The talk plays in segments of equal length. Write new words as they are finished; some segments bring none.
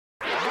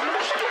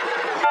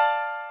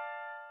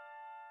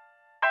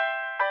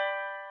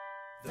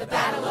the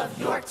Battle of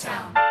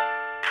Yorktown,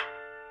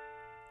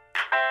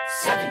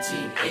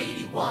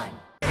 1781.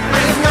 I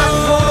am not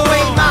throwing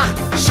away my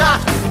shot.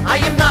 I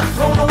am not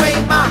throwing away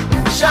my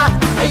shot.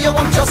 Hey yo,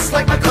 I'm just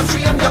like my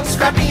country. I'm young,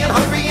 scrappy, and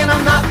hungry, and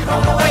I'm not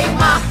throwing away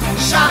my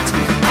shot.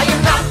 I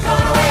am not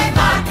throwing away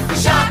my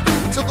shot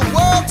till the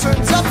world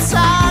turns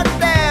upside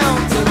down.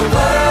 Till the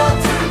world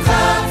turns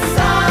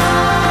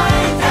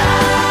upside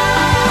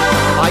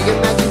down. I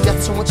imagine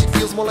death so much it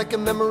feels more like a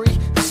memory.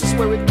 This is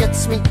where it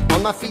gets me.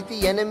 On my feet,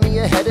 the enemy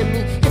ahead of me.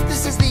 If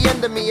this is the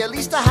end of me, at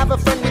least I have a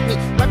friend with me.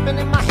 Weapon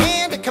in my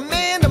hand, a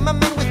command of my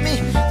men with me.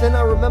 Then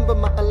I remember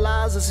my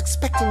Eliza is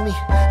expecting me.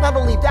 Not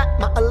only that,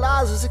 my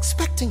Eliza is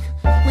expecting.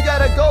 We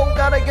gotta go,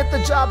 gotta get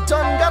the job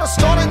done. Gotta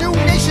start a new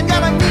nation,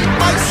 gotta meet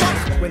my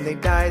son. When they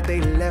died,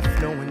 they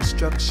left no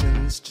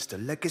instructions, just a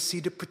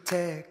legacy to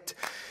protect.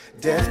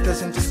 Death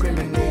doesn't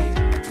discriminate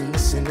between the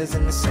sinners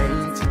and the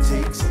saints. It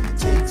takes and it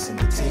takes and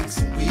it takes,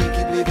 and we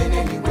keep living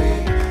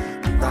anyway.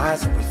 We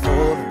rise and we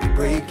fall and we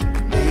break and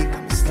we make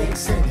our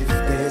mistakes. And if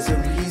there's a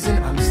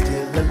reason I'm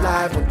still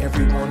alive when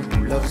everyone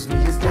who loves me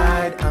has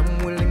died, I'm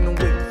willing to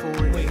wait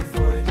for it. Wait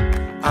for it.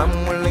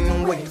 I'm willing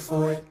to wait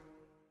for it.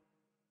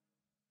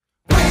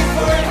 Wait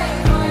for it.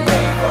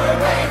 Wait for it.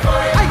 Wait for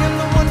it. I am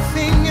the one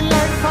thing in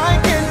life I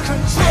can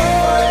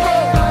control.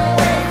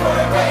 Wait for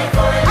it. Wait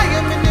for it. I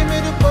am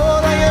inimitable.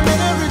 I am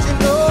an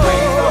original.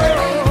 Wait for it.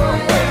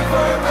 Wait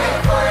for it. Wait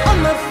for it.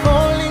 I'm not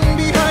falling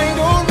behind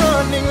or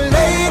running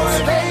late.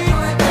 Wait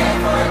for it.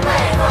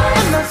 Wait for it.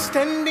 I'm not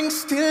standing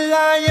still.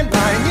 I am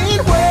lying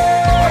in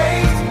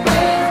wait.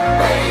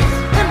 Wait.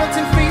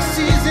 Hamilton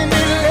faces an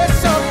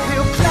endless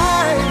uphill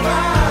climb.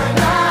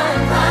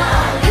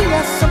 He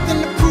has something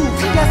to prove.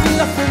 He has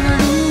nothing to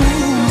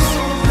lose.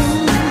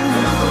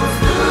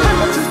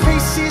 Hamilton's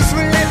pace is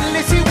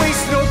relentless. He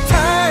wastes no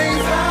time.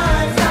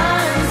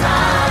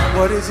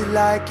 What is it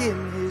like in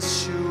here?